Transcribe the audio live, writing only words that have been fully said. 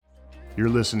You're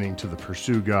listening to the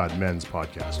Pursue God Men's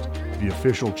Podcast, the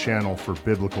official channel for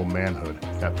biblical manhood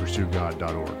at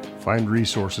pursuegod.org. Find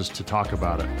resources to talk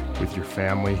about it with your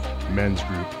family, men's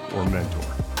group, or mentor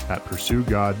at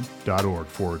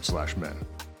pursuegod.org/men.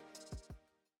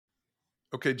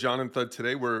 Okay, John and Thud,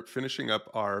 today we're finishing up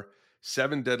our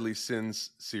 7 Deadly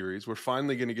Sins series. We're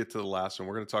finally going to get to the last one.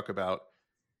 We're going to talk about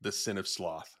the sin of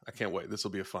sloth. I can't wait. This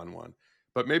will be a fun one.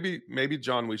 But maybe,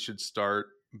 John, we should start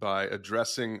by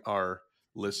addressing our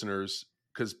listeners,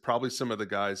 because probably some of the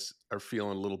guys are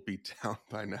feeling a little beat down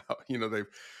by now. You know,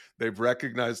 they've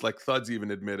recognized, like Thud's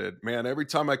even admitted, man, every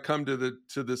time I come to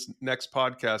this next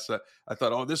podcast, I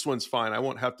thought, oh, this one's fine. I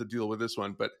won't have to deal with this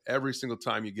one. But every single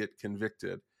time you get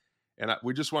convicted. And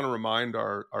we just want to remind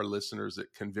our listeners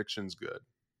that conviction's good.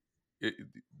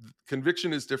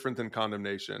 Conviction is different than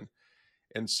condemnation.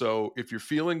 And so if you're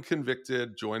feeling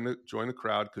convicted, join the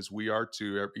crowd, because we are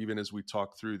too, even as we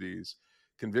talk through these.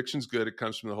 Conviction's good. It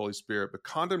comes from the Holy Spirit. But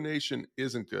condemnation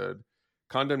isn't good.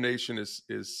 Condemnation is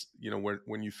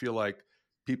when you feel like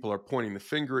people are pointing the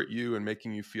finger at you and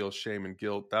making you feel shame and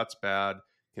guilt. That's bad.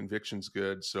 Conviction's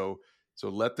good. So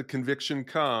let the conviction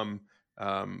come,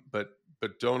 but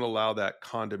don't allow that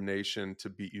condemnation to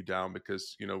beat you down,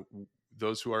 because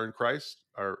those who are in Christ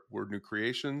we're new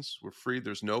creations. We're free.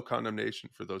 There's no condemnation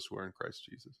for those who are in Christ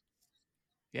Jesus.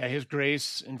 Yeah, his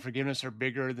grace and forgiveness are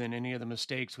bigger than any of the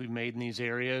mistakes we've made in these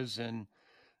areas. And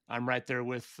I'm right there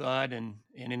with Thud and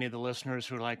any of the listeners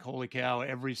who are like, holy cow,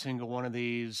 every single one of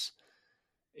these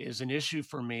is an issue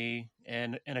for me.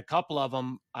 And a couple of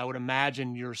them, I would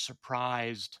imagine you're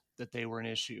surprised that they were an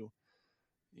issue.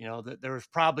 You know, that there was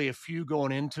probably a few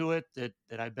going into it that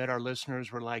I bet our listeners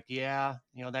were like, yeah,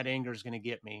 that anger is going to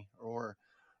get me, or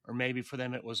maybe for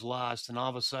them it was lust. And all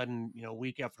of a sudden,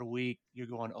 week after week, you're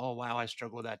going, oh, wow, I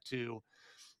struggle with that too.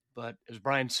 But as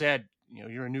Brian said,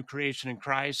 you're a new creation in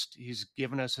Christ. He's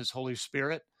given us his Holy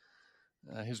Spirit.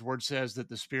 His word says that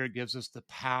the Spirit gives us the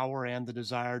power and the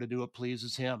desire to do what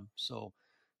pleases him. So,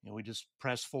 we just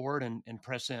press forward and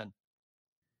press in.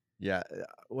 Yeah,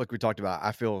 like we talked about,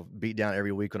 I feel beat down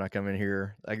every week when I come in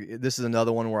here. Like, this is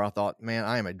another one where I thought, man,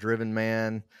 I am a driven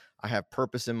man. I have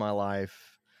purpose in my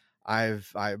life. I'm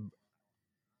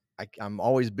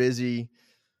always busy.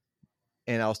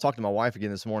 And I was talking to my wife again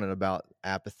this morning about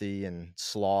apathy and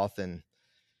sloth, and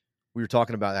we were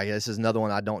talking about, I guess this is another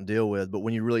one I don't deal with. But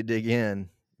when you really dig in,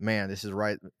 man, this is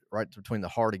right between the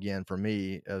heart again for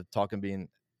me, being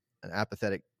an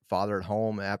apathetic father at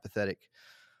home, an apathetic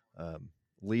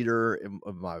leader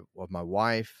of my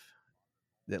wife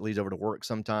that leads over to work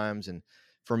sometimes. And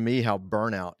for me, how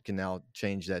burnout can now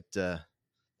change that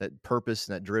purpose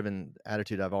and that driven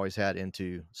attitude I've always had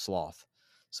into sloth.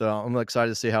 So I'm excited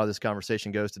to see how this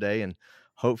conversation goes today, and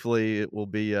hopefully it will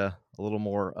be a little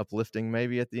more uplifting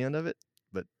maybe at the end of it,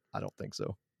 but I don't think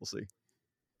so. We'll see.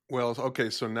 Well, okay,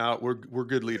 so now we're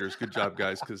good leaders. Good job,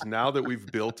 guys. Because now that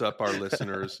we've built up our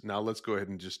listeners, now let's go ahead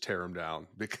and just tear them down,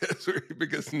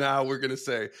 because now we're going to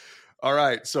say, all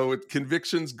right, so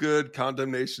conviction's good,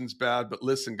 condemnation's bad. But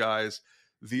listen, guys,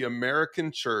 the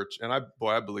American church, and I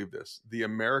believe this, the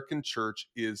American church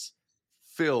is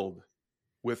filled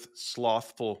with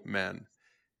slothful men.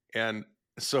 And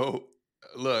so,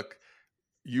 look,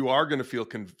 you are going to feel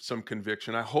some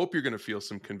conviction. I hope you're going to feel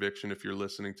some conviction if you're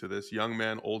listening to this. Young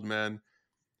men, old men.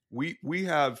 We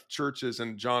have churches,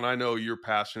 and John, I know you're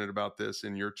passionate about this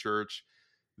in your church,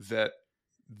 that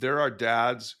there are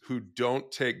dads who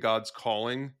don't take God's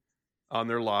calling on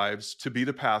their lives to be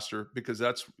the pastor, because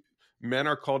men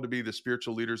are called to be the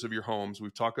spiritual leaders of your homes.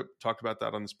 We've talked about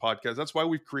that on this podcast. That's why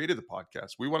we've created the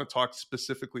podcast. We want to talk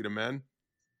specifically to men.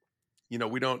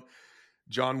 We don't,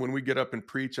 John, when we get up and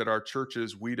preach at our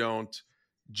churches, we don't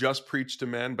just preach to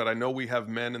men, but I know we have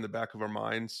men in the back of our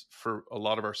minds for a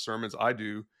lot of our sermons. I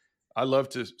do. I love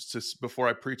to before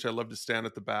I preach, I love to stand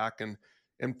at the back and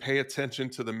pay attention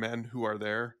to the men who are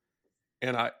there.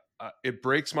 And it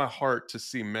breaks my heart to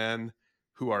see men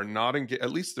who are not engaged.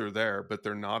 At least they're there, but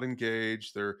they're not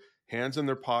engaged. They're hands in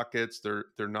their pockets. They're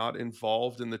not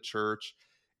involved in the church.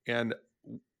 And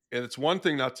it's one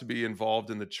thing not to be involved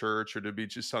in the church or to be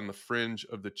just on the fringe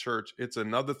of the church. It's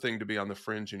another thing to be on the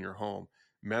fringe in your home.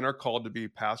 Men are called to be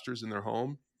pastors in their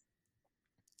home,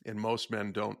 and most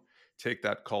men don't take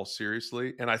that call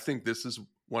seriously. And I think this is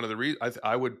one of the reasons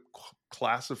I would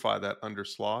classify that under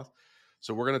sloth.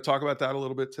 So we're going to talk about that a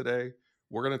little bit today.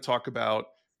 We're going to talk about,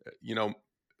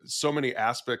 so many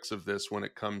aspects of this when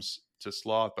it comes to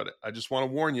sloth. But I just want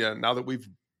to warn you, now that we've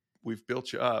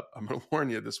built you up, I'm going to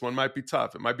warn you, this one might be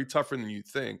tough. It might be tougher than you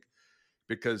think,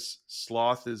 because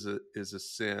sloth is a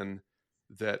sin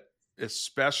that,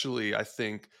 especially, I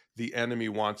think, the enemy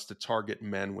wants to target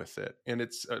men with it. And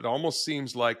it almost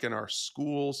seems like in our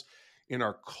schools, in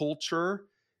our culture,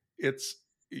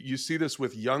 you see this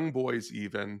with young boys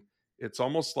even. It's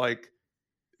almost like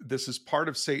this is part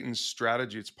of Satan's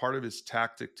strategy. It's part of his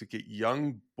tactic to get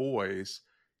young boys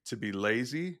to be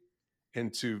lazy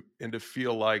and to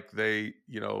feel like they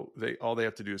all they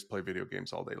have to do is play video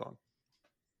games all day long.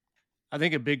 I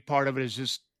think a big part of it is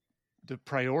just the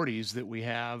priorities that we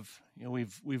have.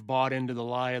 We've bought into the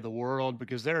lie of the world,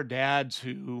 because there are dads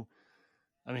who,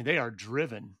 I mean, they are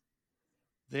driven.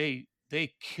 They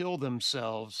kill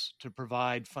themselves to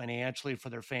provide financially for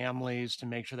their families, to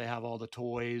make sure they have all the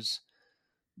toys,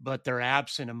 but they're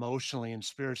absent emotionally and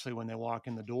spiritually when they walk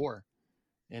in the door.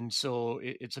 And so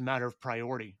it's a matter of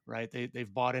priority, right?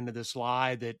 They've bought into this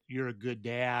lie that you're a good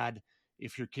dad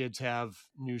if your kids have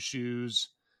new shoes,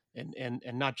 and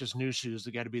not just new shoes.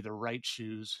 They got to be the right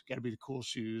shoes, got to be the cool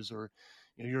shoes. Or,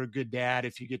 you're a good dad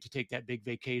if you get to take that big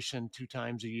vacation 2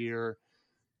 times a year.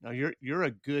 Now you're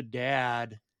a good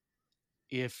dad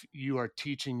if you are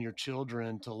teaching your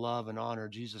children to love and honor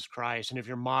Jesus Christ, and if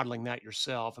you're modeling that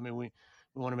yourself. I mean, we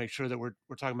want to make sure that we're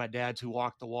talking about dads who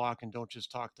walk the walk and don't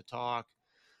just talk the talk.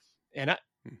 And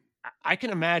I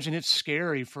can imagine it's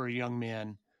scary for a young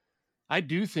man. I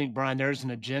do think, Brian, there's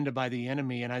an agenda by the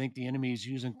enemy, and I think the enemy is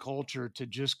using culture to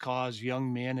just cause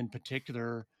young men in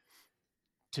particular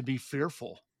to be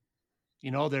fearful.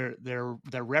 They're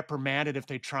reprimanded if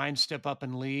they try and step up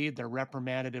and lead. They're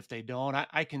reprimanded if they don't.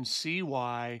 I can see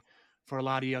why, for a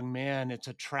lot of young men, it's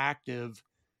attractive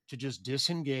to just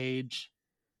disengage,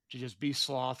 to just be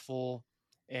slothful,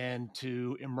 and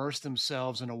to immerse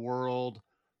themselves in a world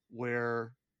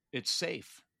where it's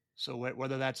safe. So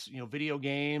whether that's video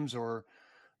games or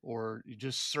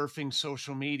just surfing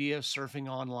social media, surfing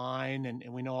online,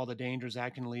 and we know all the dangers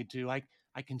that can lead to.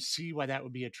 I can see why that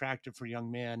would be attractive for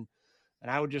young men.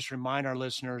 And I would just remind our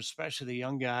listeners, especially the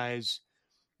young guys,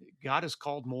 God has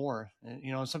called more.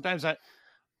 And sometimes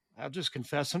I'll just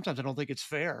confess, sometimes I don't think it's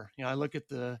fair. I look at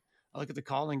the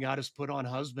calling God has put on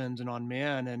husbands and on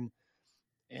men,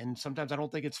 and sometimes I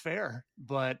don't think it's fair.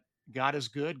 But God is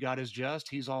good, God is just,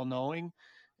 He's all knowing,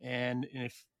 and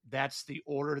if that's the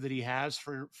order that He has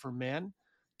for men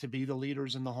to be the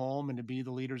leaders in the home and to be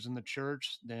the leaders in the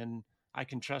church, then I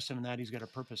can trust Him in that. He's got a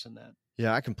purpose in that.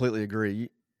 Yeah, I completely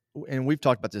agree. And we've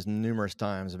talked about this numerous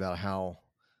times about how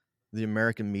the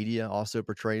American media also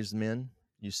portrays men.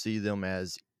 You see them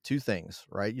as two things,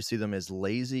 right? You see them as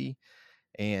lazy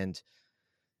and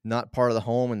not part of the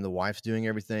home and the wife's doing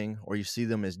everything, or you see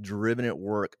them as driven at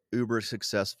work, uber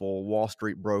successful, Wall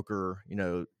Street broker,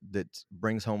 that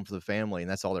brings home for the family,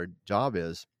 and that's all their job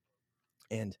is.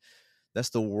 And that's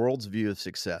the world's view of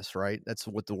success, right? That's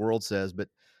what the world says. But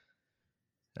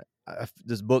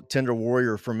this book, Tender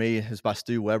Warrior, for me, is by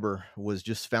Stu Weber, was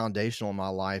just foundational in my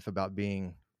life about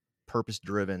being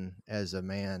purpose-driven as a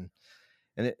man.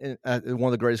 And one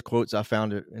of the greatest quotes I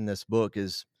found in this book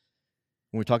is,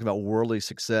 when we talk about worldly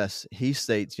success, he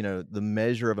states, the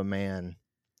measure of a man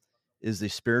is the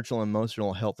spiritual and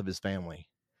emotional health of his family.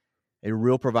 A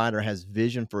real provider has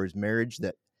vision for his marriage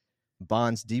that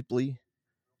bonds deeply,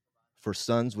 for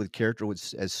sons with character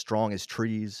as strong as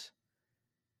trees,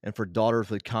 and for daughters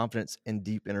with confidence and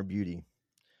deep inner beauty.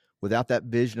 Without that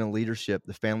vision and leadership,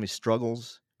 the family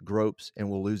struggles, gropes, and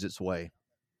will lose its way.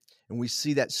 And we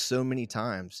see that so many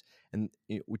times. And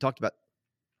we talked about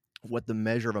what the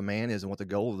measure of a man is and what the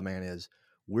goal of the man is.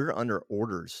 We're under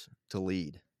orders to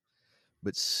lead.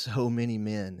 But so many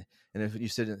men, and if you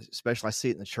said, especially I see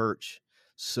it in the church,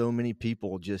 so many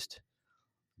people just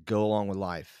go along with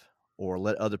life, or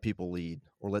let other people lead,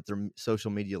 or let their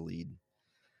social media lead.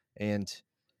 And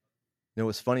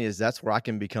what's funny is that's where I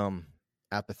can become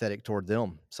apathetic toward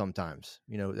them sometimes.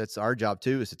 That's our job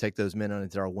too, is to take those men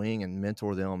under our wing and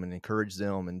mentor them and encourage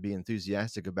them and be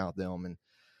enthusiastic about them and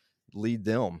lead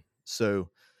them. So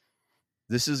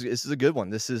this is a good one.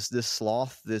 This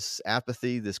sloth, this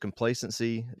apathy, this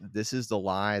complacency. This is the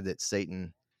lie that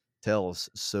Satan tells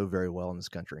so very well in this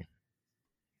country.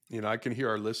 I can hear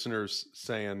our listeners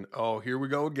saying, "Oh, here we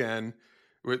go again."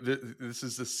 This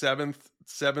is the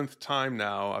seventh time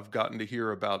now I've gotten to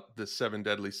hear about the 7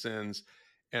 deadly sins,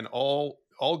 and all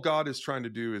God is trying to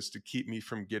do is to keep me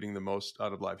from getting the most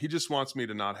out of life. He just wants me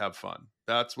to not have fun.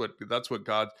 That's what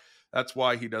God. That's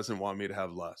why He doesn't want me to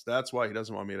have lust. That's why He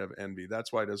doesn't want me to have envy.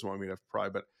 That's why He doesn't want me to have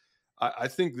pride. But I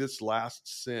think this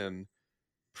last sin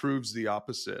proves the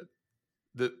opposite.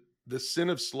 That the sin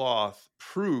of sloth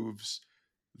proves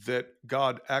that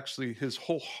God actually, His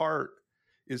whole heart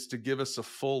is to give us a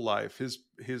full life.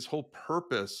 His whole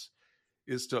purpose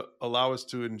is to allow us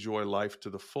to enjoy life to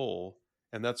the full.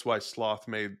 And that's why sloth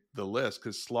made the list,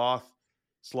 because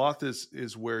sloth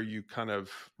is where you kind of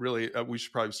really, we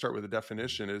should probably start with a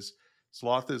definition, is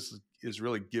sloth is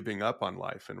really giving up on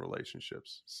life and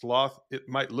relationships. Sloth, it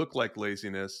might look like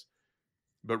laziness,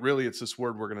 but really it's this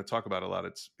word we're going to talk about a lot.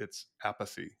 It's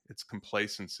apathy, it's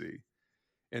complacency.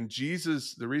 And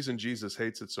Jesus, the reason Jesus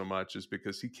hates it so much is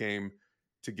because he came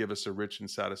to give us a rich and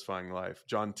satisfying life.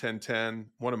 John 10:10,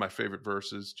 one of my favorite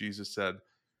verses, Jesus said,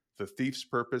 the thief's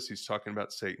purpose, he's talking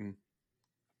about Satan.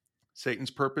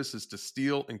 Satan's purpose is to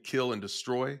steal and kill and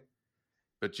destroy.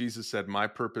 But Jesus said, my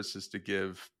purpose is to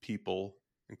give people,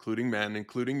 including men,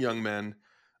 including young men,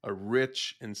 a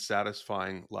rich and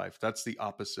satisfying life. That's the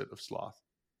opposite of sloth.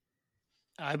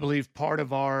 I believe part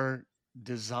of our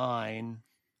design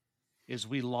is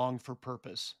we long for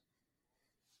purpose.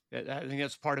 I think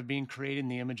that's part of being created in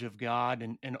the image of God,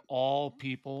 and all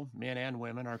people, men and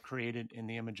women, are created in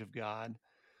the image of God.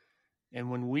 And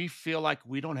when we feel like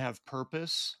we don't have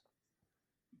purpose,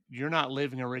 you're not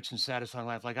living a rich and satisfying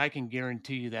life. Like, I can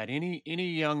guarantee you that any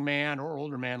young man or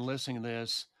older man listening to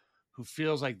this who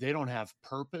feels like they don't have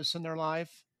purpose in their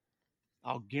life,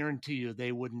 I'll guarantee you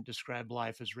they wouldn't describe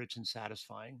life as rich and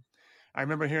satisfying. I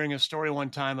remember hearing a story one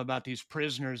time about these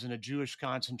prisoners in a Jewish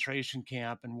concentration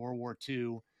camp in World War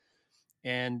II,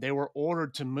 and they were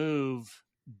ordered to move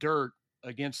dirt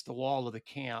against the wall of the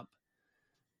camp,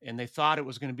 and they thought it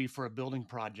was going to be for a building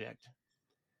project.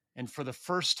 And for the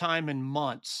first time in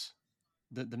months,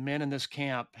 the men in this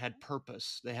camp had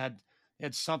purpose. They had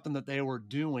something that they were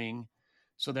doing.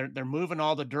 So they're moving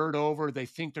all the dirt over. They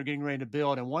think they're getting ready to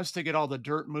build. And once they get all the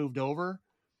dirt moved over,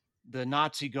 the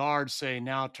Nazi guards say,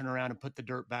 now turn around and put the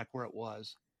dirt back where it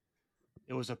was.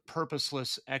 It was a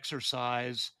purposeless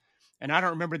exercise. And I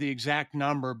don't remember the exact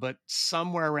number, but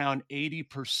somewhere around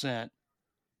 80%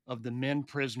 of the men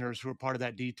prisoners who were part of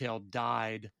that detail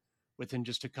died within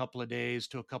just a couple of days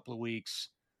to a couple of weeks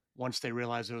once they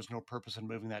realized there was no purpose in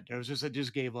moving that. They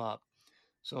just gave up.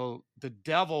 So the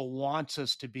devil wants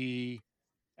us to be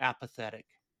apathetic.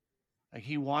 Like,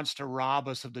 he wants to rob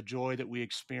us of the joy that we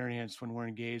experience when we're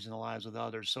engaged in the lives of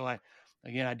others. So I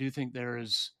do think there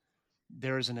is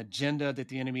an agenda that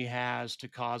the enemy has to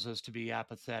cause us to be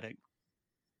apathetic.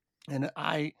 And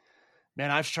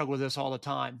I've struggled with this all the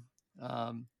time.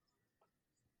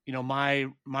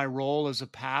 My role as a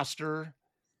pastor,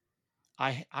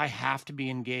 I have to be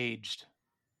engaged,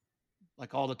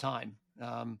 like, all the time.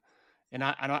 And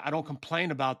I don't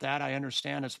complain about that. I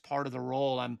understand it's part of the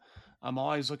role. I'm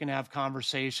always looking to have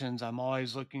conversations. I'm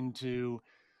always looking to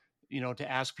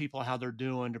ask people how they're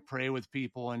doing, to pray with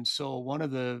people. And so one of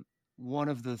the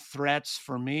threats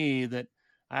for me that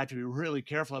I have to be really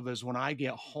careful of is when I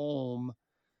get home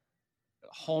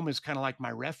is kind of like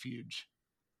my refuge.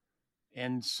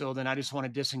 And so then I just want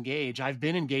to disengage. I've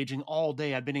been engaging all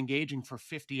day. I've been engaging for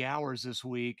 50 hours this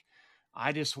week.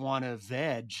 I just want to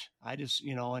veg.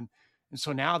 And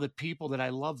so now the people that I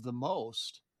love the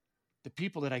most, the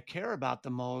people that I care about the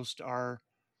most,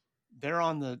 they're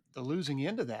on the losing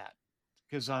end of that,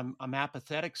 because I'm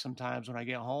apathetic sometimes when I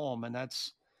get home. And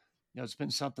that's, it's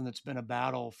been something that's been a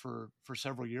battle for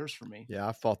several years for me. Yeah,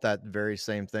 I fought that very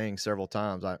same thing several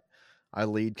times. I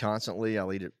lead constantly. I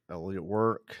lead at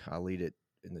work. I lead it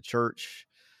in the church,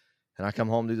 and I come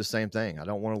home and do the same thing. I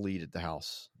don't want to lead at the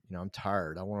house. I'm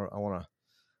tired. I just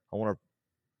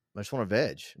want to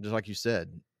veg, just like you said.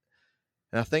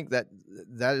 And I think that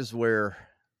is where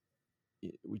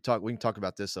we can talk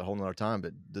about this a whole nother time,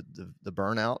 but the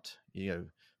burnout,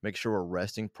 make sure we're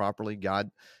resting properly. God,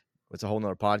 it's a whole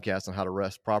nother podcast on how to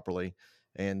rest properly.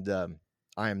 And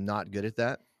I am not good at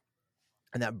that.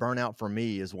 And that burnout for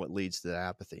me is what leads to the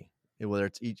apathy, whether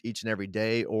it's each and every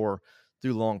day or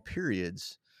through long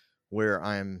periods where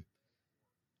I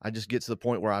just get to the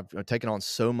point where I've taken on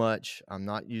so much. I'm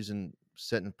not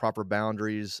setting proper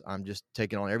boundaries. I'm just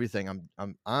taking on everything.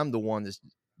 I'm the one that's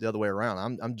the other way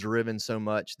around. I'm driven so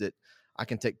much that I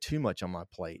can take too much on my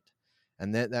plate.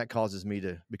 And that causes me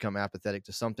to become apathetic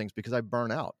to some things because I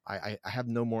burn out. I have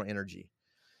no more energy.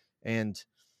 And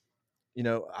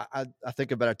I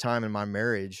think about a time in my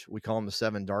marriage, we call them the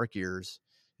 7 dark years,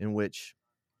 in which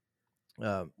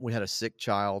we had a sick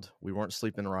child. We weren't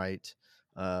sleeping right.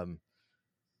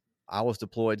 I was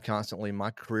deployed constantly.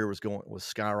 My career was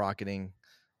skyrocketing.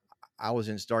 I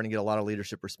was starting to get a lot of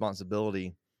leadership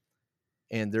responsibility.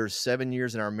 And there's 7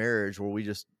 years in our marriage where we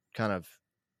just kind of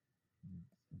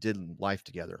did life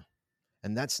together.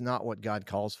 And that's not what God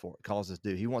calls us to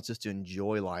do. He wants us to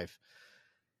enjoy life.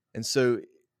 And so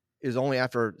it was only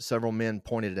after several men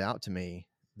pointed it out to me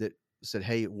that said,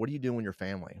 hey, what are you doing with your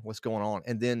family? What's going on?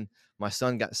 And then my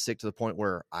son got sick to the point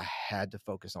where I had to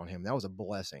focus on him. That was a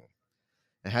blessing.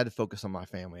 I had to focus on my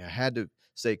family. I had to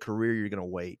say, career, you're going to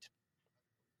wait.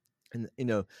 And,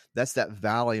 that's that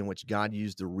valley in which God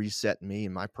used to reset me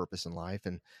and my purpose in life.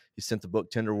 And he sent the book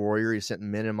Tender Warrior. He sent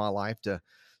men in my life to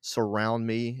surround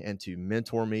me and to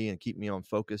mentor me and keep me on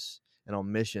focus and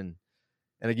on mission.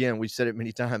 And again, we've said it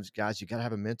many times, guys, you got to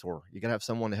have a mentor. You got to have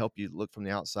someone to help you look from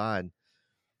the outside.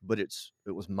 But it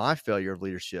was my failure of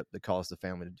leadership that caused the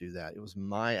family to do that. It was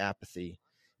my apathy.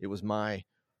 It was my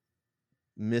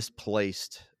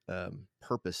misplaced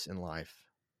purpose in life.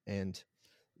 And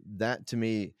that, to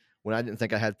me, when I didn't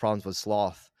think I had problems with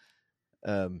sloth,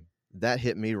 that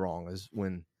hit me wrong, is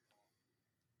when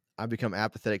I become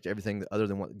apathetic to everything other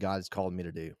than what God's called me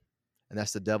to do. And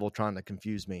that's the devil trying to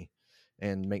confuse me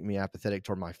and make me apathetic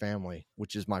toward my family,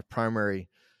 which is my primary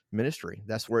ministry.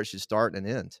 That's where it should start and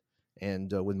end,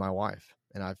 and with my wife.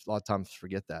 And I a lot of times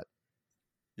forget that.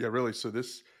 Yeah, really. So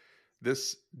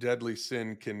this deadly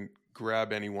sin can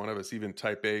grab any one of us, even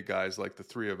type A guys like the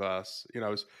three of us.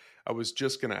 I was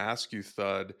just going to ask you,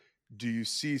 Thud, do you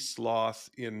see sloth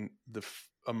in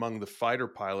among the fighter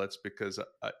pilots? Because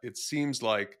it seems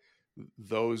like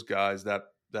those guys,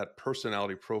 that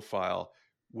personality profile,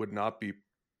 would not be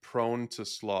prone to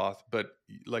sloth. But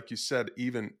like you said,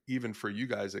 even for you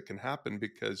guys, it can happen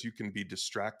because you can be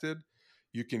distracted.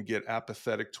 You can get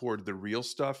apathetic toward the real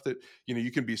stuff that,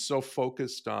 you can be so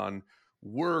focused on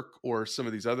work or some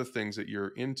of these other things that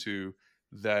you're into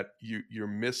that you're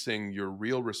missing your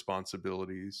real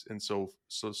responsibilities. And so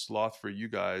sloth for you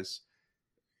guys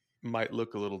might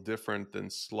look a little different than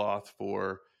sloth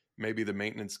for maybe the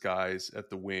maintenance guys at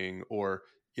the wing, or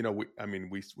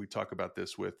we talk about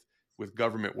this with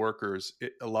government workers.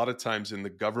 A lot of times in the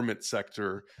government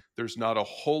sector, there's not a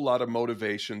whole lot of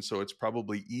motivation, so it's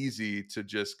probably easy to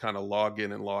just kind of log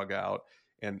in and log out,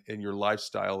 and your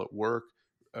lifestyle at work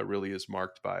really is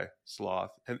marked by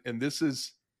sloth. And this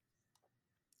is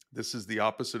the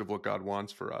opposite of what God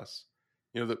wants for us.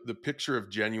 The picture of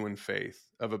genuine faith,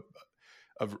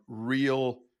 of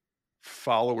real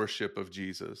followership of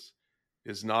Jesus,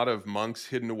 is not of monks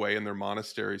hidden away in their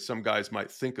monasteries. Some guys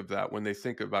might think of that when they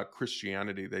think about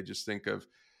Christianity. They just think of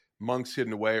monks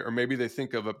hidden away, or maybe they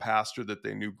think of a pastor that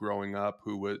they knew growing up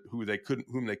whom they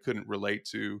couldn't relate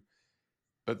to.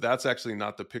 But that's actually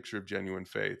not the picture of genuine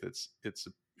faith.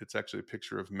 It's actually a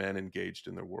picture of men engaged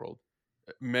in their world.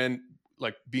 Men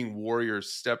like being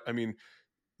warriors.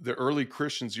 The early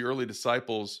Christians, the early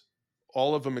disciples,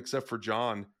 all of them except for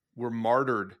John, were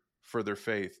martyred for their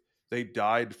faith. They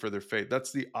died for their faith.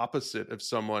 That's the opposite of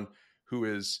someone who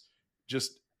is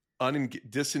just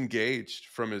disengaged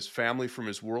from his family, from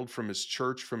his world, from his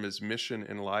church, from his mission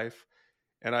in life.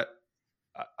 And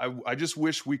I just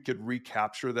wish we could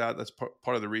recapture that. That's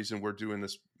part of the reason we're doing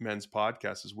this men's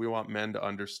podcast, is we want men to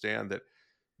understand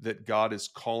that God is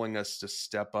calling us to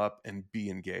step up and be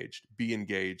engaged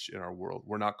in our world.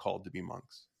 We're not called to be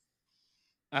monks.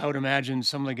 I would imagine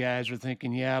some of the guys are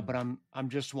thinking, yeah, but I'm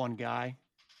just one guy.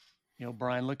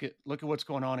 Brian, look at what's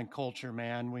going on in culture,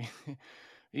 man. We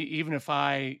even if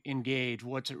I engage,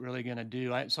 what's it really going to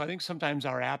do? So I think sometimes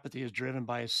our apathy is driven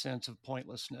by a sense of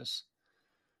pointlessness.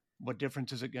 What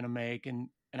difference is it going to make? And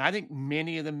I think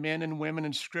many of the men and women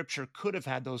in Scripture could have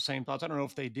had those same thoughts. I don't know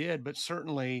if they did, but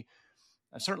certainly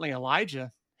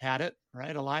Elijah had it,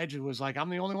 right? Elijah was like, I'm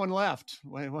the only one left.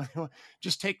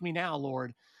 Just take me now,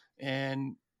 Lord.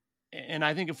 And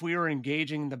I think if we were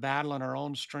engaging the battle in our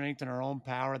own strength and our own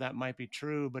power, that might be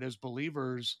true. But as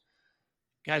believers,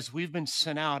 guys, we've been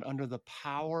sent out under the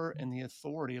power and the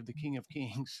authority of the King of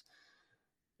Kings.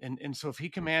 And so if he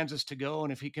commands us to go,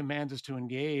 and if he commands us to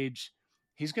engage,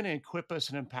 he's going to equip us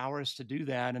and empower us to do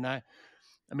that. And I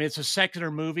mean, it's a secular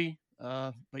movie,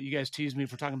 but you guys tease me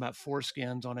for talking about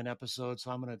foreskins on an episode, so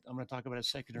I'm gonna talk about a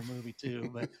secular movie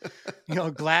too.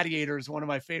 But Gladiator is one of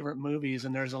my favorite movies,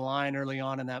 and there's a line early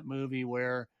on in that movie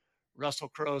where Russell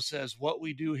Crowe says, "What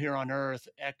we do here on earth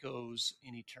echoes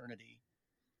in eternity."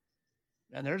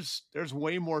 And there's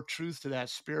way more truth to that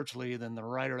spiritually than the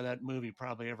writer of that movie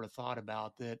probably ever thought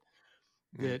about. That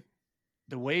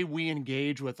the way we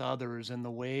engage with others and the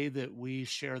way that we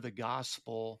share the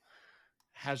gospel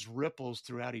has ripples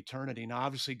throughout eternity. Now,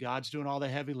 obviously, God's doing all the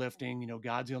heavy lifting.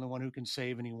 God's the only one who can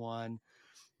save anyone,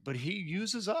 but he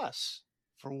uses us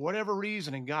for whatever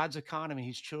reason in God's economy.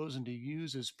 He's chosen to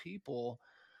use his people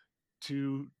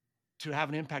to have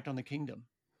an impact on the kingdom.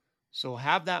 So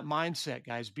have that mindset,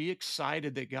 guys. Be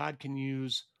excited that God can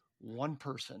use one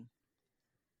person.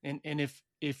 And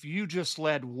if you just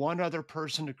led one other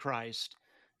person to Christ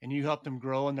and you help them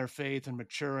grow in their faith and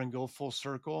mature and go full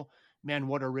circle, man,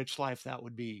 what a rich life that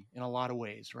would be in a lot of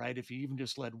ways, right? If you even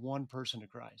just led one person to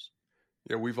Christ.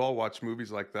 Yeah, we've all watched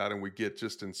movies like that and we get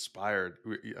just inspired.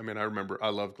 I mean, I remember I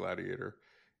love Gladiator,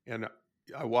 and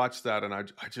I watched that and I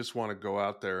just want to go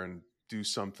out there and do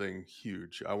something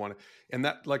huge. I want to, and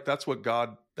that's what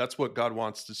God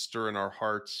wants to stir in our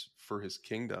hearts for his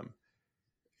kingdom.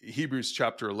 Hebrews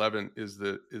chapter 11 is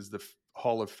the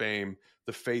Hall of Fame,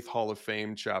 the Faith Hall of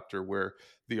Fame chapter, where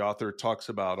the author talks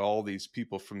about all these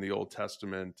people from the Old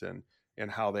Testament and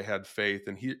how they had faith.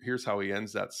 And here's how he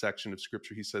ends that section of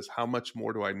scripture. He says, "How much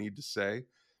more do I need to say?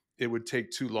 It would take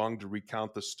too long to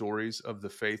recount the stories of the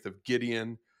faith of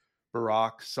Gideon,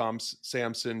 Barak,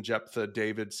 Samson, Jephthah,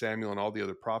 David, Samuel, and all the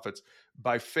other prophets.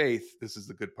 By faith," this is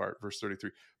the good part, verse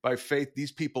 33, "by faith,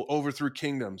 these people overthrew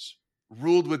kingdoms,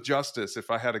 ruled with justice." If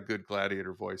I had a good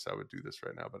gladiator voice, I would do this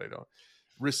right now, but I don't.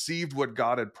 "Received what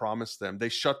God had promised them. They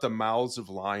shut the mouths of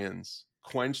lions,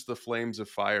 quenched the flames of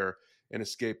fire, and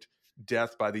escaped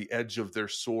death by the edge of their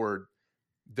sword.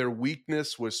 Their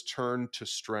weakness was turned to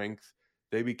strength.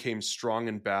 They became strong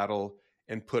in battle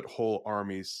and put whole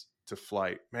armies to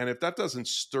flight." Man, if that doesn't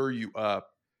stir you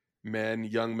up, men,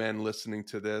 young men listening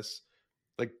to this,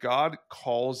 like God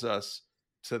calls us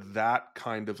to that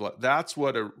kind of life. That's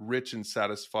what a rich and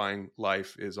satisfying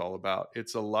life is all about.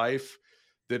 It's a life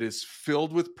that is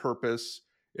filled with purpose.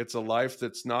 It's a life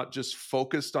that's not just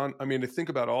focused on, I mean, to think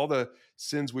about all the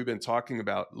sins we've been talking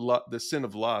about, the sin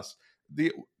of lust.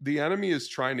 The enemy is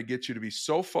trying to get you to be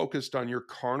so focused on your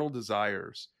carnal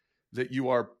desires that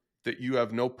you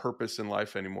have no purpose in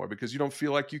life anymore because you don't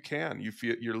feel like you can. You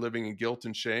feel you're living in guilt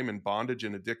and shame and bondage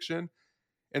and addiction.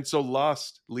 And so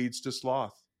lust leads to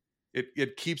sloth.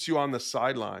 It keeps you on the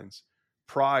sidelines.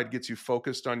 Pride gets you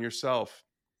focused on yourself.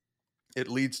 It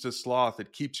leads to sloth.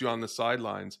 It keeps you on the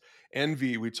sidelines.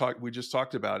 Envy, we just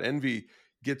talked about. Envy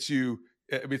gets you,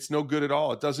 it's no good at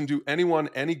all. It doesn't do anyone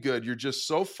any good. You're just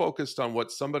so focused on what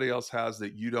somebody else has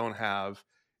that you don't have.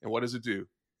 And what does it do?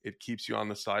 It keeps you on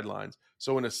the sidelines.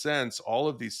 So in a sense, all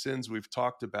of these sins we've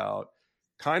talked about,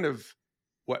 kind of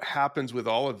what happens with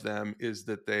all of them is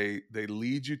that they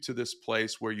lead you to this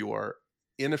place where you are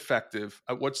ineffective.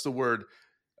 What's the word?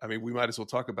 I mean, we might as well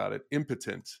talk about it.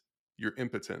 Impotent. You're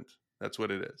impotent. That's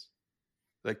what it is.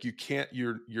 Like you can't.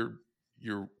 You're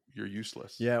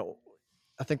useless. Yeah,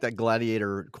 I think that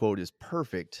gladiator quote is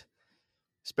perfect,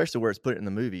 especially where it's put in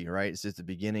the movie. Right, it's at the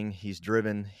beginning. He's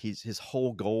driven. His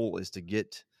whole goal is to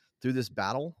get through this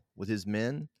battle with his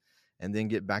men, and then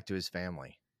get back to his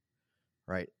family.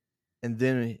 Right, and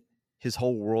then his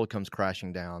whole world comes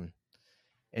crashing down,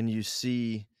 and you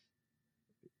see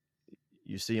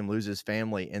him lose his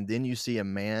family, and then you see a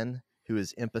man who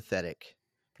is empathetic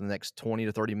for the next 20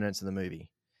 to 30 minutes of the movie.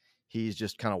 He's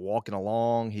just kind of walking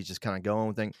along. He's just kind of going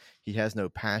with things. He has no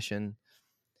passion.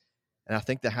 And I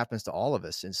think that happens to all of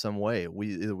us in some way.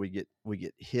 We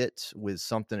get hit with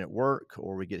something at work,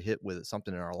 or we get hit with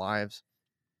something in our lives.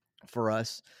 For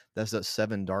us, that's the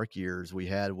 7 dark years we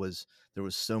had. There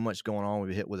was so much going on. We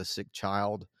were hit with a sick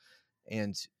child,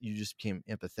 and you just became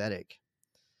empathetic.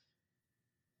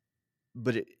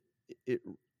 But it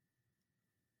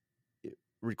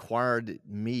required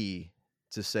me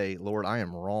to say, Lord, I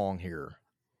am wrong here.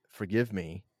 Forgive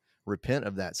me, repent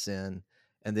of that sin,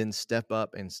 and then step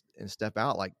up and step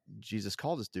out like Jesus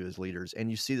called us to as leaders. And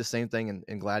you see the same thing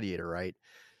in Gladiator, right?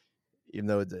 Even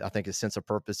though I think his sense of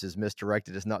purpose is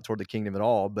misdirected, it's not toward the kingdom at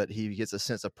all, but he gets a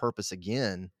sense of purpose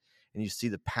again. And you see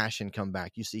the passion come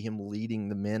back. You see him leading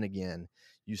the men again.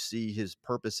 You see his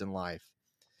purpose in life.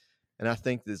 And I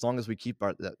think that as long as we keep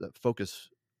that focus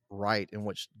right in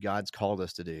what God's called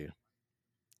us to do,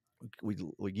 we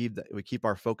keep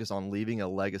our focus on leaving a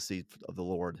legacy of the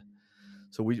Lord.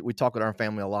 So we talk with our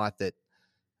family a lot that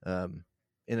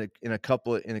in a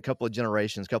couple of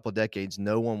generations, couple of decades,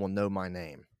 no one will know my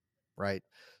name, right?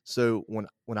 So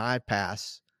when I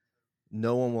pass,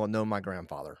 no one will know my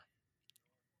grandfather,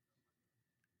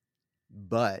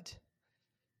 but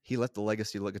he left the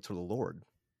legacy to the Lord,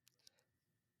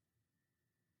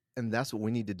 and that's what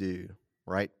we need to do,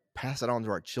 right? Pass it on to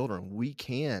our children. We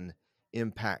can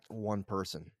impact one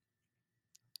person.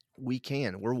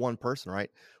 We're one person, right?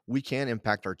 We can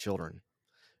impact our children,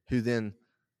 who then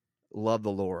love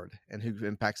the Lord and who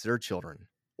impacts their children.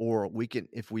 Or we can,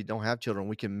 if we don't have children,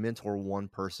 we can mentor one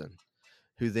person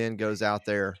who then goes out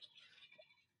there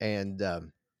and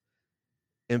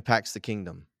impacts the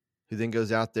kingdom, who then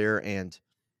goes out there and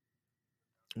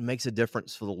makes a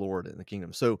difference for the Lord in the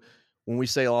kingdom. So when we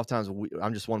say a lot of times,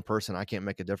 I'm just one person, I can't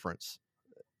make a difference.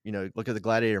 Look at the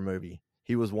Gladiator movie.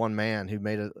 He was one man who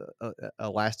made a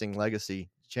lasting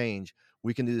legacy change.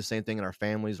 We can do the same thing in our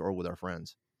families or with our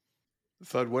friends.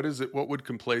 Thud, what would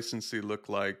complacency look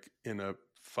like in a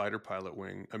fighter pilot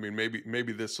wing? I mean,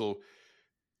 maybe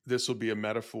this will be a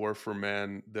metaphor for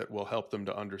men that will help them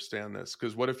to understand this.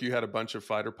 Because what if you had a bunch of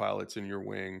fighter pilots in your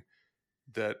wing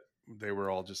that they were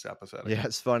all just apathetic? Yeah,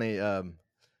 it's funny. On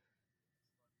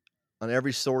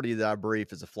every sortie that I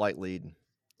brief as a flight lead,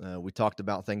 we talked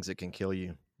about things that can kill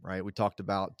you, right? We talked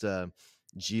about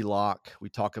G-lock. We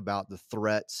talk about the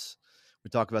threats. We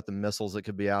talk about the missiles that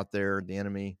could be out there, the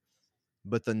enemy.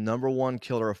 But the number one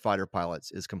killer of fighter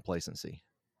pilots is complacency.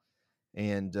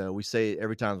 And we say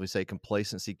every time we say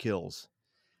complacency kills.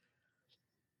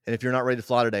 And if you're not ready to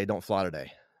fly today, don't fly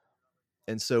today.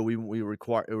 And so we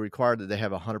require that they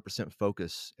have 100%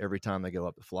 focus every time they go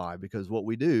up to fly, because what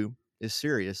we do is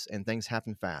serious and things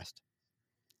happen fast.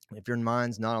 If your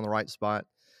mind's not on the right spot,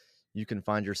 you can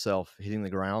find yourself hitting the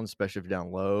ground, especially if you're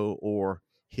down low, or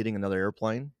hitting another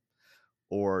airplane,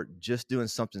 or just doing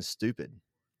something stupid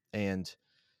and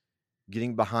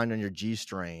getting behind on your G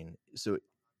strain. So,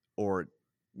 or,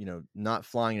 not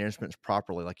flying your instruments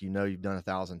properly, like, you've done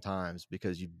 1,000 times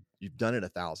because you've done it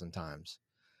 1,000 times.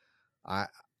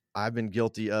 I've been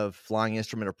guilty of flying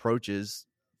instrument approaches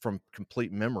from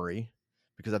complete memory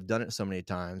because I've done it so many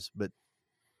times, but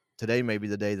today may be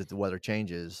the day that the weather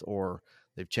changes, or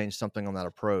they've changed something on that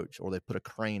approach, or they put a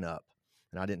crane up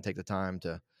and I didn't take the time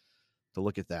to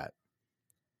look at that.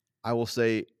 I will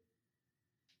say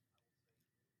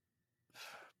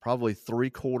probably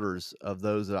 3/4 of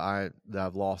those that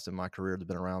I've lost in my career that have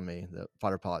been around me, the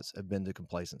fighter pilots, have been to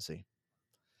complacency.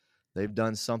 They've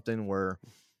done something where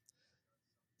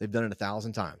they've done it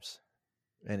 1,000 times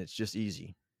and it's just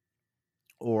easy.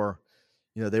 Or,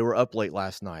 they were up late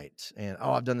last night and,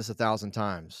 I've done this 1,000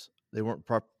 times. They weren't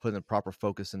putting the proper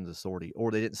focus into the sortie,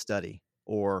 or they didn't study,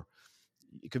 or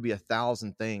it could be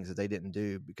 1,000 things that they didn't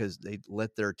do because they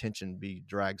let their attention be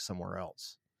dragged somewhere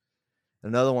else.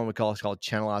 Another one is called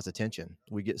channelized attention.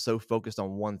 We get so focused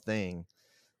on one thing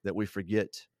that we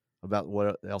forget about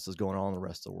what else is going on in the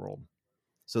rest of the world.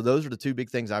 So those are the two big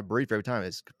things I brief every time: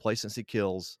 is complacency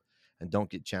kills and don't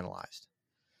get channelized.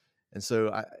 And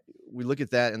so we look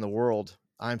at that in the world.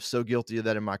 I'm so guilty of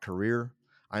that in my career.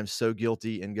 I'm so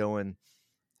guilty in going,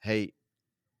 hey,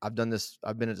 I've done this.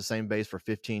 I've been at the same base for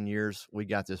 15 years. We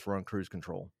got this. We're on cruise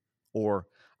control. Or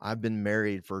I've been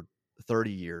married for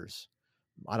 30 years.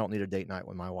 I don't need a date night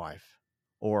with my wife.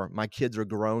 Or my kids are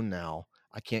grown now.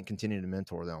 I can't continue to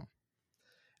mentor them.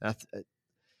 And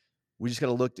we just got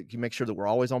to look to make sure that we're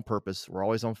always on purpose. We're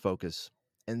always on focus.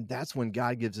 And that's when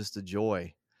God gives us the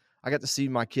joy. I got to see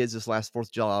my kids this last 4th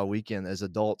of July weekend as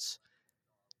adults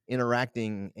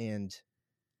interacting and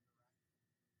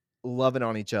loving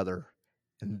on each other.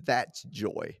 And that's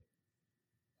joy.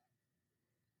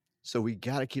 So we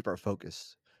got to keep our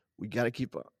focus. We got to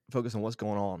keep focus on what's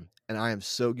going on. And I am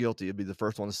so guilty to be the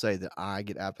first one to say that I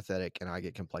get apathetic and I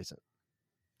get complacent.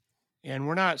 And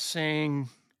we're not saying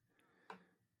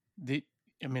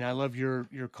I love your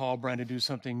call, Brian, to do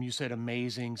something, you said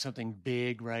amazing, something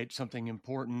big, right? Something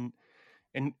important.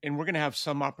 And we're going to have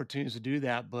some opportunities to do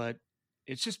that, but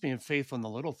it's just being faithful in the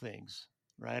little things,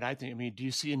 right? Do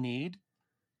you see a need?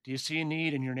 Do you see a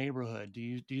need in your neighborhood? Do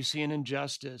you see an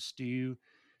injustice? Do you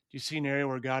see an area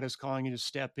where God is calling you to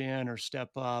step in or step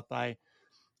up? I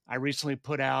recently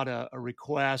put out a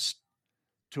request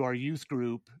to our youth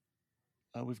group.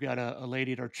 We've got a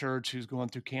lady at our church who's going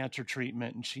through cancer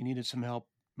treatment, and she needed some help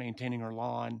maintaining her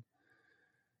lawn.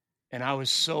 And I was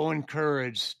so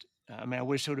encouraged. I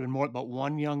wish there would have been more, but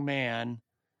one young man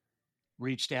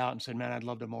reached out and said, man, I'd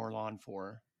love to mow her lawn for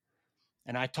her.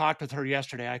 And I talked with her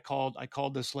yesterday. I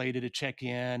called this lady to check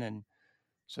in and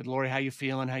said, Lori, how you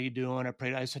feeling? How you doing? I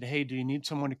prayed. I said, hey, do you need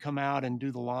someone to come out and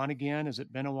do the lawn again? Has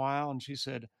it been a while? And she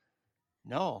said,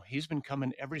 no, he's been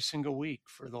coming every single week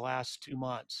for the last 2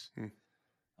 months.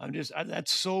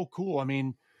 That's so cool.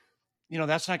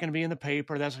 That's not going to be in the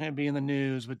paper. That's not going to be in the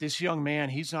news. But this young man,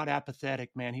 he's not apathetic,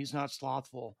 man. He's not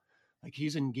slothful. Like,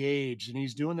 he's engaged, and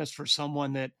he's doing this for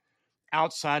someone that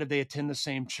outside of, they attend the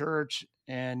same church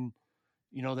and,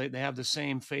 they have the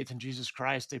same faith in Jesus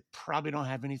Christ. They probably don't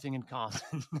have anything in common.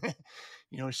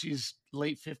 She's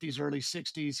late 50s, early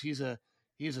 60s. He's a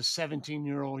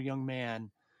 17-year-old young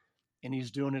man, and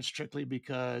he's doing it strictly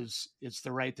because it's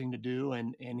the right thing to do.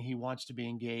 And he wants to be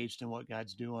engaged in what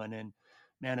God's doing. And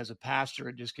man, as a pastor,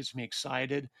 it just gets me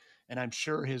excited. And I'm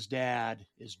sure his dad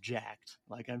is jacked.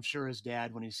 Like, I'm sure his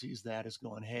dad, when he sees that, is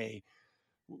going, hey,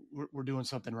 we're doing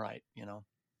something right,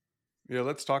 Yeah,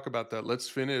 let's talk about that. Let's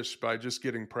finish by just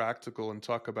getting practical and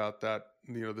talk about that,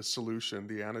 the solution,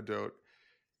 the antidote.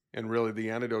 And really the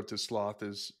antidote to sloth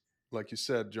is, like you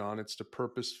said, John, it's to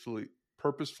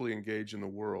purposefully engage in the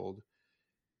world.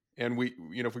 And we,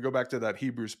 if we go back to that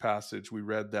Hebrews passage, we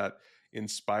read that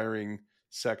inspiring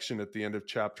section at the end of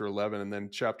chapter 11. And then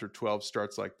chapter 12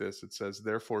 starts like this. It says,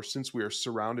 therefore, since we are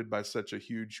surrounded by such a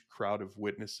huge crowd of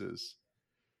witnesses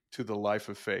to the life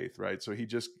of faith, right? So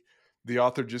the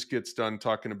author just gets done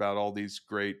talking about all these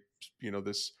great,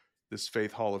 this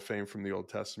faith hall of fame from the Old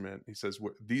Testament. He says,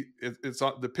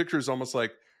 the picture is almost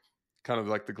like kind of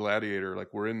like the gladiator,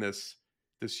 like we're in this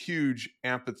huge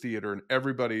amphitheater and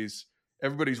everybody's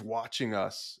watching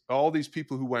us. All these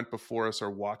people who went before us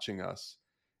are watching us.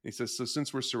 And he says, so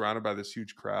since we're surrounded by this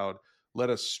huge crowd,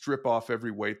 let us strip off every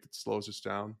weight that slows us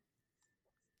down,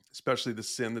 especially the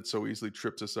sin that so easily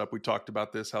trips us up. We talked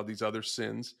about this, how these other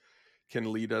sins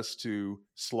can lead us to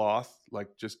sloth,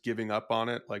 like just giving up on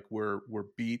it. Like we're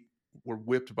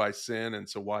whipped by sin. And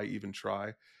so why even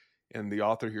try? And the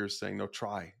author here is saying, no,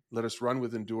 try. Let us run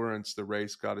with endurance the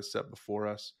race God has set before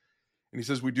us. And he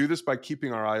says, we do this by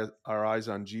keeping our eyes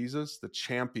on Jesus, the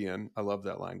champion. I love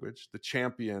that language. The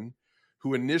champion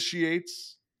who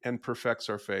initiates and perfects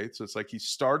our faith. So it's like he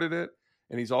started it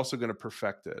and he's also going to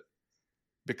perfect it.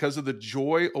 Because of the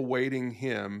joy awaiting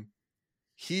him,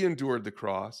 he endured the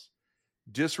cross,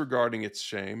 disregarding its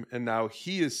shame. And now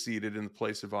he is seated in the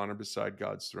place of honor beside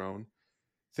God's throne.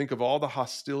 Think of all the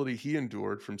hostility he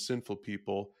endured from sinful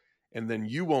people, and then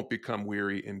you won't become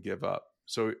weary and give up.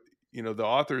 So, the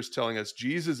author is telling us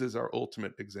Jesus is our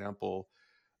ultimate example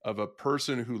of a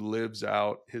person who lives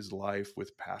out his life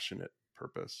with passionate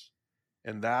purpose.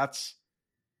 And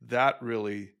that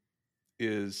really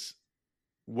is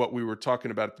what we were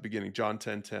talking about at the beginning. John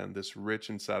 10:10, this rich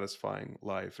and satisfying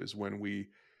life is when we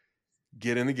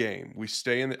get in the game. We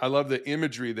stay in I love the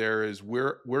imagery there is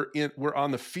we're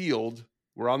on the field.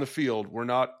 We're on the field. We're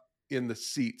not in the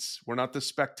seats. We're not the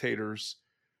spectators.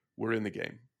 We're in the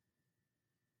game.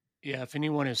 Yeah, if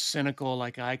anyone is cynical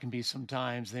like I can be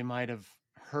sometimes, they might have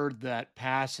heard that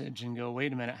passage and go,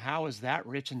 wait a minute, how is that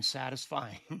rich and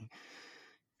satisfying?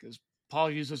 Because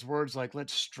Paul uses words like,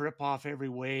 let's strip off every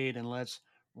weight and let's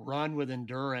run with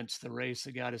endurance the race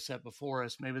that God has set before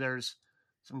us. Maybe there's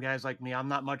some guys like me. I'm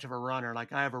not much of a runner.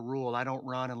 Like I have a rule. I don't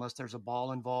run unless there's a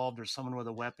ball involved or someone with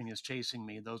a weapon is chasing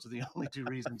me. Those are the only two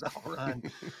reasons I'll run.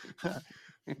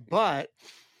 But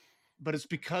it's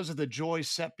because of the joy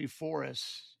set before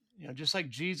us. Just like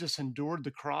Jesus endured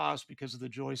the cross because of the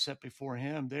joy set before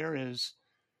him, there is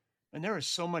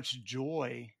so much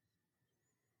joy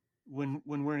when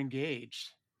we're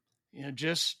engaged.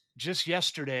 Just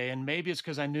yesterday, and maybe it's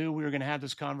because I knew we were going to have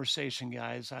this conversation,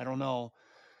 guys. I don't know.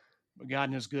 But God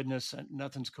in his goodness,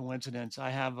 nothing's coincidence. I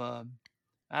have a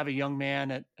young man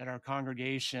at our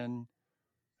congregation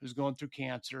who's going through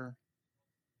cancer.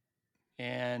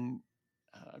 And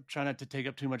I'm trying not to take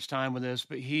up too much time with this,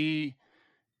 but he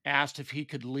asked if he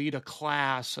could lead a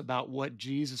class about what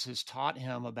Jesus has taught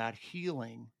him about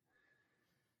healing.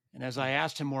 And as I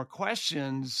asked him more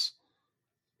questions,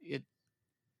 it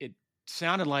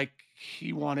sounded like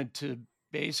he wanted to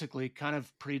basically kind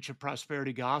of preach a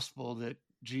prosperity gospel that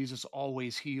Jesus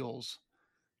always heals,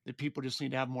 that people just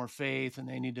need to have more faith and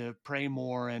they need to pray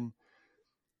more. And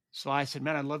so I said,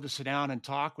 man, I'd love to sit down and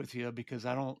talk with you because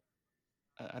I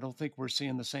don't think we're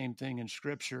seeing the same thing in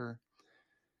Scripture.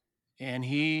 And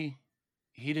he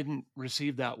didn't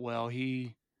receive that well.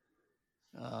 He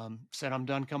said, I'm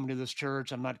done coming to this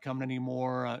church. I'm not coming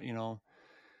anymore,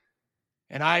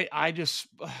 And I just,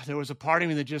 there was a part of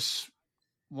me that just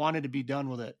wanted to be done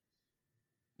with it.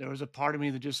 There was a part of me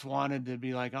that just wanted to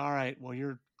be like, all right, well,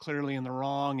 you're clearly in the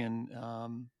wrong.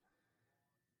 And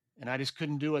I just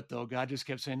couldn't do it though. God just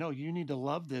kept saying, no, you need to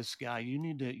love this guy. You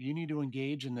need to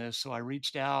engage in this. So I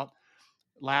reached out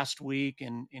last week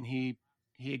and he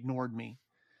ignored me,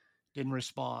 didn't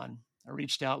respond. I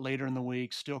reached out later in the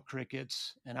week, still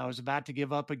crickets. And I was about to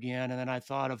give up again. And then I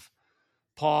thought of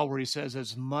Paul, where he says,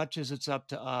 as much as it's up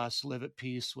to us, live at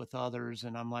peace with others.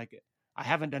 And I'm like, I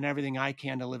haven't done everything I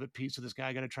can to live at peace with this guy.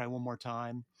 I got to try one more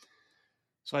time.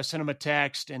 So I sent him a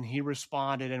text and he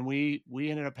responded, and we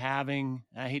ended up having,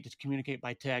 I hate to communicate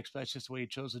by text, but that's just the way he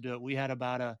chose to do it. We had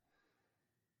about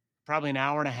probably an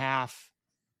hour and a half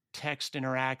text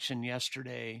interaction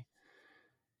yesterday.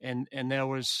 And there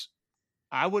was,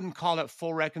 I wouldn't call it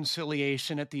full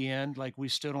reconciliation at the end. Like we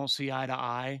still don't see eye to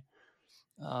eye.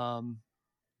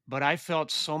 But I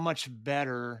felt so much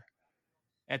better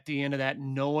at the end of that,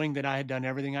 knowing that I had done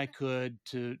everything I could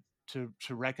to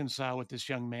reconcile with this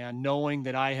young man, knowing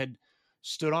that I had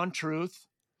stood on truth,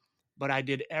 but I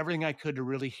did everything I could to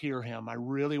really hear him. I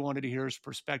really wanted to hear his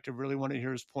perspective, really wanted to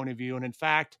hear his point of view. And in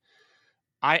fact,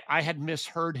 I had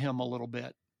misheard him a little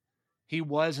bit. He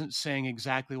wasn't saying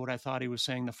exactly what I thought he was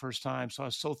saying the first time. So I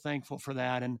was so thankful for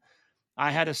that. And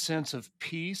I had a sense of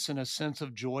peace and a sense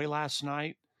of joy last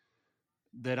night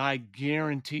that I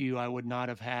guarantee you I would not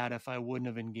have had if I wouldn't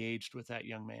have engaged with that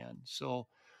young man. So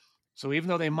even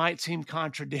though they might seem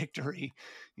contradictory,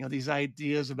 these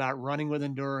ideas about running with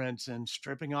endurance and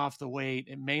stripping off the weight,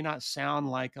 it may not sound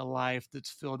like a life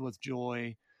that's filled with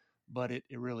joy, but it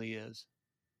really is.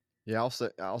 Yeah,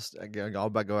 again, I'll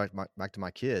go back to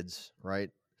my kids, right?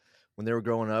 When they were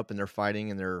growing up and they're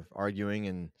fighting and they're arguing,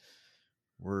 and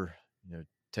we're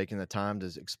taking the time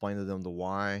to explain to them the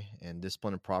why and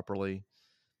discipline them properly,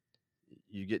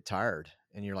 you get tired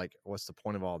and you're like, what's the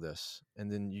point of all this?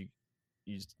 And then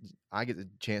I get the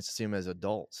chance to see them as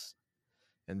adults,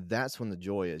 and that's when the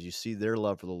joy is. You see their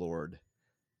love for the Lord.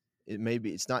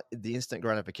 It's not the instant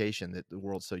gratification that the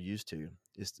world's so used to.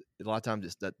 It's a lot of times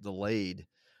it's that delayed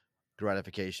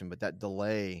gratification, but that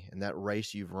delay and that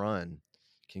race you've run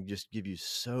can just give you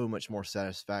so much more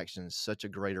satisfaction, such a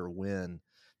greater win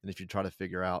than if you try to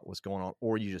figure out what's going on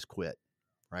or you just quit,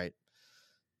 right?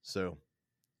 So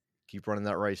keep running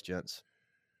that race, gents.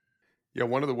 Yeah,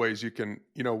 one of the ways you can,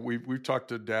 we've talked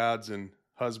to dads and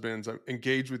husbands,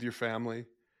 engage with your family,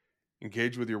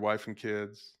 engage with your wife and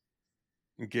kids,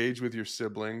 engage with your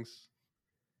siblings.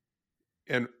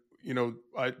 And,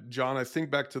 John, I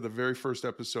think back to the very first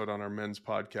episode on our men's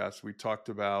podcast, we talked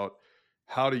about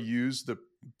how to use the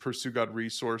Pursue God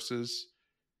resources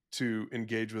to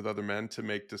engage with other men to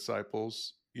make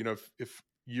disciples. If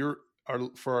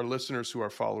for our listeners who are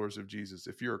followers of Jesus,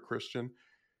 if you're a Christian,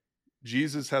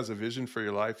 Jesus has a vision for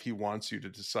your life. He wants you to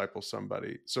disciple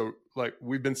somebody. So, like,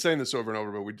 we've been saying this over and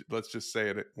over, but let's just say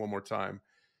it one more time.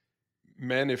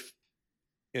 Men,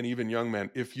 and even young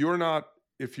men, if you're not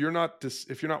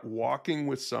walking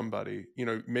with somebody,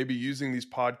 maybe using these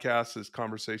podcasts as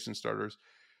conversation starters,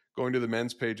 going to the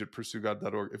men's page at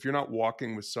pursuegod.org, if you're not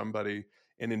walking with somebody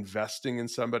and investing in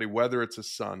somebody, whether it's a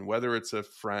son, whether it's a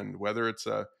friend, whether it's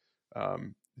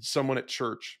someone at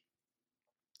church,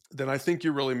 then I think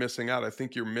you're really missing out. I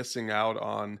think you're missing out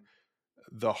on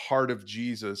the heart of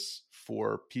Jesus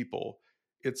for people.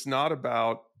 It's not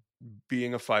about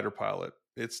being a fighter pilot.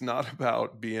 It's not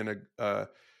about being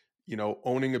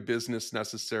owning a business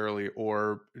necessarily,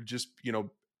 or just,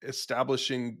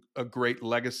 establishing a great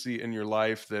legacy in your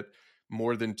life that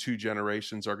more than 2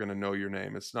 generations are going to know your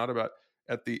name. It's not about,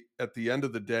 at the end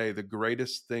of the day, the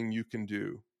greatest thing you can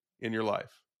do in your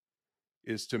life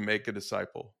is to make a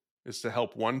disciple, is to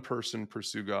help one person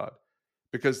pursue God,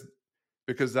 because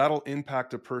that'll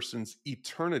impact a person's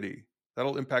eternity.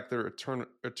 That'll impact their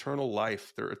eternal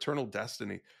life, their eternal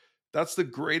destiny. That's the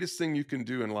greatest thing you can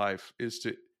do in life, is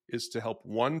to help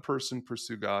one person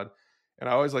pursue God. And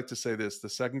I always like to say this: the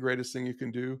second greatest thing you can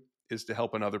do is to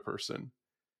help another person.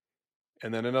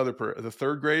 And then the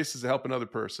third greatest is to help another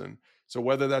person. So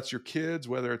whether that's your kids,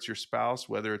 whether it's your spouse,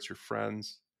 whether it's your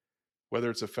friends, whether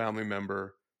it's a family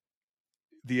member,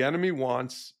 the enemy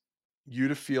wants you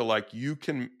to feel like you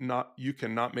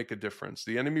cannot make a difference.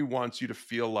 The enemy wants you to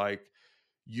feel like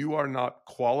you are not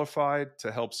qualified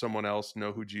to help someone else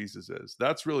know who Jesus is.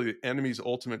 That's really the enemy's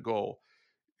ultimate goal.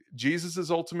 Jesus's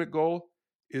ultimate goal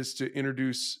is to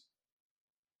introduce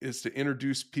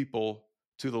people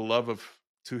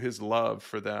to his love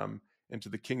for them and to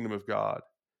the kingdom of God.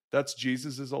 That's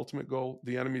Jesus's ultimate goal.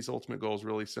 The enemy's ultimate goal is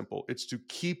really simple. It's to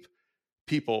keep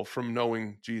people from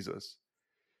knowing Jesus.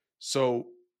 So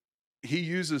he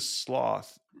uses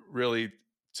sloth really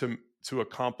to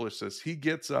accomplish this. He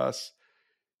gets us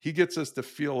to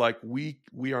feel like we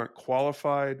aren't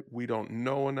qualified. We don't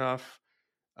know enough.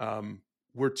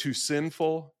 We're too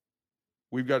sinful.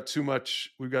 We've got too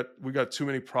much. We've got too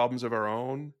many problems of our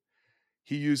own.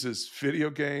 He uses video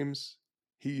games.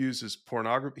 He uses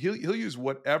pornography. He'll use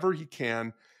whatever he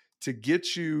can to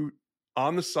get you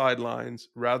on the sidelines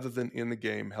rather than in the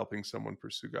game helping someone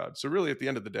pursue God. So really, at the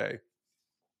end of the day,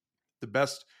 the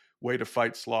best way to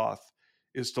fight sloth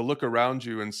is to look around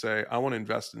you and say, I want to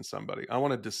invest in somebody. I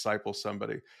want to disciple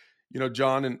somebody.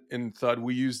 John and Thud,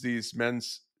 we use these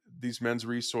men's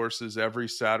resources every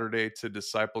Saturday to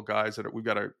disciple guys. We've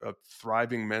got a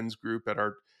thriving men's group at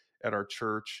our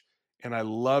church. And I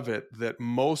love it that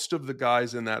most of the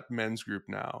guys in that men's group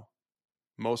now,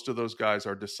 most of those guys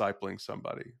are discipling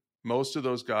somebody. Most of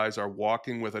those guys are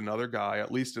walking with another guy,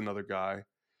 at least another guy.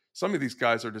 Some of these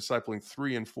guys are discipling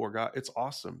 3 and 4 guys. It's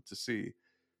awesome to see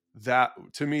that.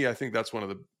 To me, I think that's one of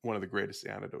the greatest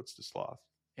antidotes to sloth.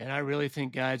 And I really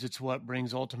think, guys, it's what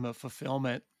brings ultimate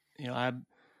fulfillment. I'm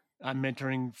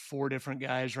mentoring 4 different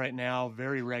guys right now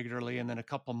very regularly, and then a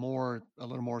couple more a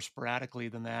little more sporadically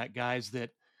than that. Guys that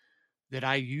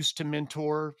I used to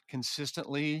mentor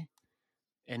consistently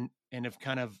and have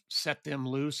kind of set them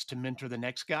loose to mentor the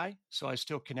next guy. So I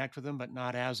still connect with them, but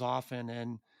not as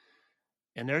often.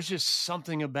 And there's just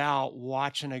something about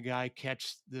watching a guy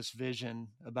catch this vision,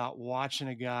 about watching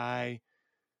a guy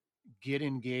get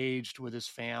engaged with his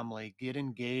family, get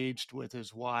engaged with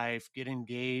his wife, get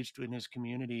engaged in his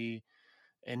community,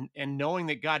 and knowing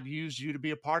that God used you to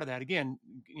be a part of that. Again,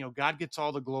 God gets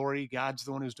all the glory. God's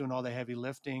the one who's doing all the heavy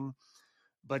lifting.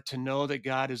 But to know that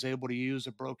God is able to use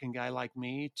a broken guy like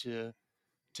me to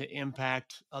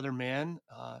impact other men,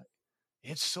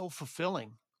 it's so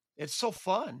fulfilling. It's so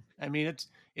fun. I mean,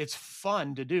 it's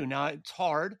fun to do. Now it's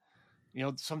hard.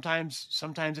 Sometimes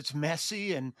it's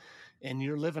messy, and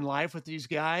you're living life with these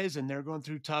guys and they're going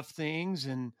through tough things,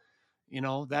 and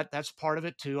that's part of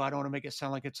it too. I don't want to make it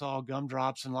sound like it's all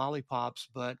gumdrops and lollipops,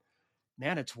 but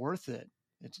man, it's worth it.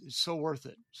 It's so worth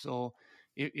it. So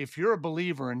if you're a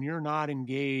believer and you're not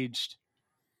engaged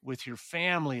with your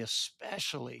family,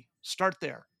 especially, start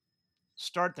there.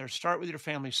 Start there. Start with your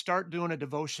family. Start doing a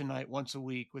devotion night once a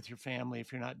week with your family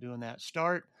if you're not doing that.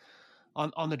 Start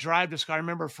on the drive to school. I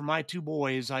remember for my two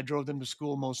boys, I drove them to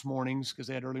school most mornings because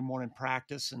they had early morning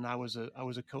practice, and I was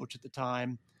a coach at the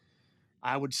time.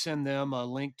 I would send them a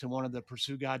link to one of the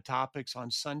Pursue God topics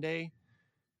on Sunday,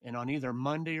 and on either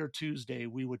Monday or Tuesday,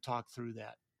 we would talk through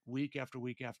that week after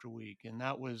week after week, and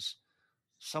that was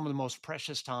some of the most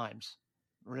precious times,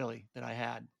 really, that I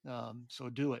had. So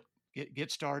do it.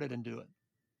 Get started and do it.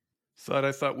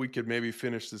 I thought we could maybe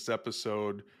finish this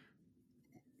episode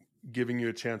giving you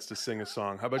a chance to sing a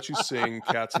song. How about you sing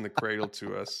Cats in the Cradle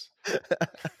to us? What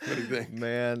do you think?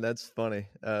 Man, that's funny.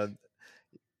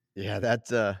 Yeah,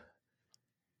 that's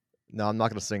no, I'm not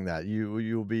going to sing that.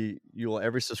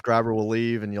 Every subscriber will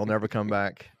leave and you'll never come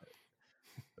back.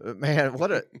 Man,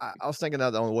 I was thinking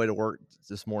that on the way to work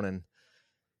this morning.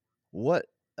 What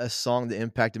a song that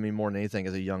impacted me more than anything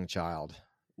as a young child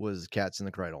was Cats in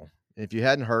the Cradle. And if you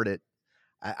hadn't heard it,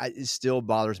 it still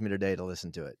bothers me today to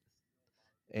listen to it.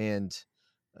 And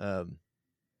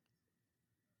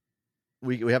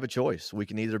we have a choice. We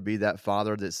can either be that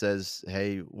father that says,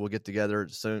 hey, we'll get together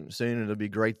soon and it'll be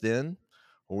great then,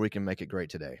 or we can make it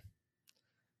great today.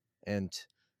 And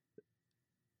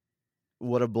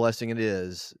what a blessing it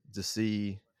is to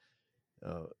see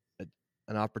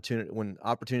an opportunity when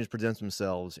opportunities present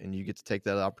themselves and you get to take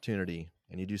that opportunity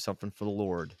and you do something for the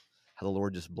Lord, how the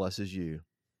Lord just blesses you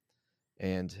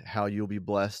and how you'll be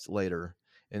blessed later.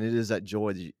 And it is that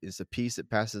joy. It's a peace that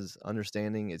passes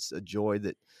understanding. It's a joy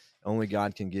that only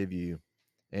God can give you.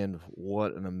 And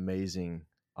what an amazing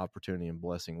opportunity and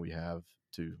blessing we have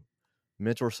to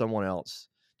mentor someone else,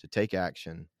 to take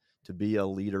action, to be a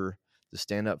leader, to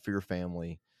stand up for your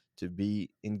family, to be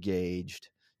engaged,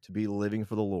 to be living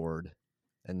for the Lord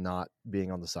and not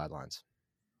being on the sidelines.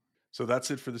 So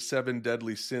that's it for the 7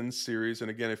 Deadly Sins series.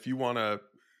 And again, if you want to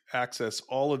access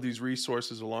all of these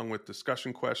resources along with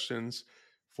discussion questions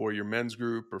for your men's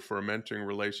group or for a mentoring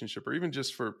relationship, or even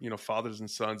just for fathers and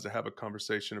sons to have a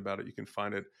conversation about it, you can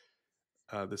find it,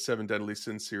 the 7 Deadly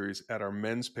Sins series, at our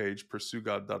men's page,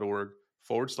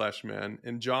 pursuegod.org/men.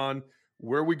 And John,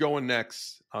 where are we going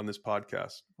next on this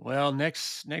podcast? Well,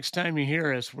 next time you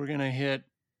hear us, we're going to hit,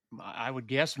 I would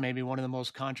guess, maybe one of the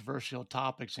most controversial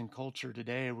topics in culture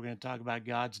today. We're going to talk about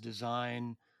God's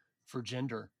design for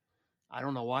gender. I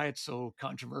don't know why it's so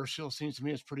controversial. It seems to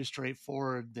me it's pretty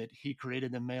straightforward that he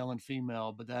created them male and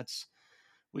female, but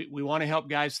we want to help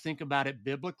guys think about it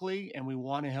biblically, and we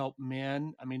want to help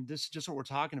men. I mean, this is just what we're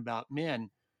talking about. Men,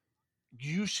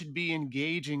 you should be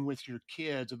engaging with your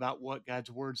kids about what God's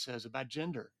word says about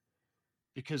gender,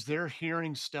 because they're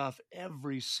hearing stuff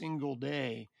every single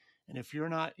day. And if you're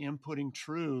not inputting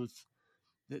truth,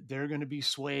 that they're going to be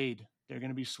swayed. They're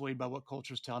going to be swayed by what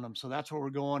culture's telling them. So that's where we're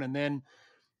going. And then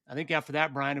I think after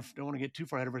that, Brian, if we don't want to get too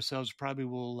far ahead of ourselves, probably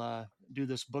we'll do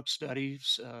this book study.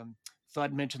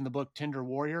 Thud mentioned the book Tender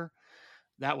Warrior.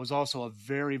 That was also a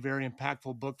very, very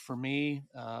impactful book for me.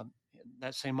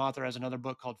 That same author has another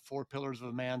book called 4 Pillars of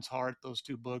a Man's Heart. Those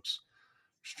 2 books,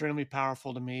 extremely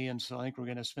powerful to me. And so I think we're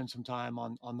going to spend some time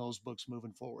on those books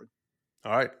moving forward.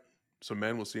 All right. So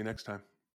men, we'll see you next time.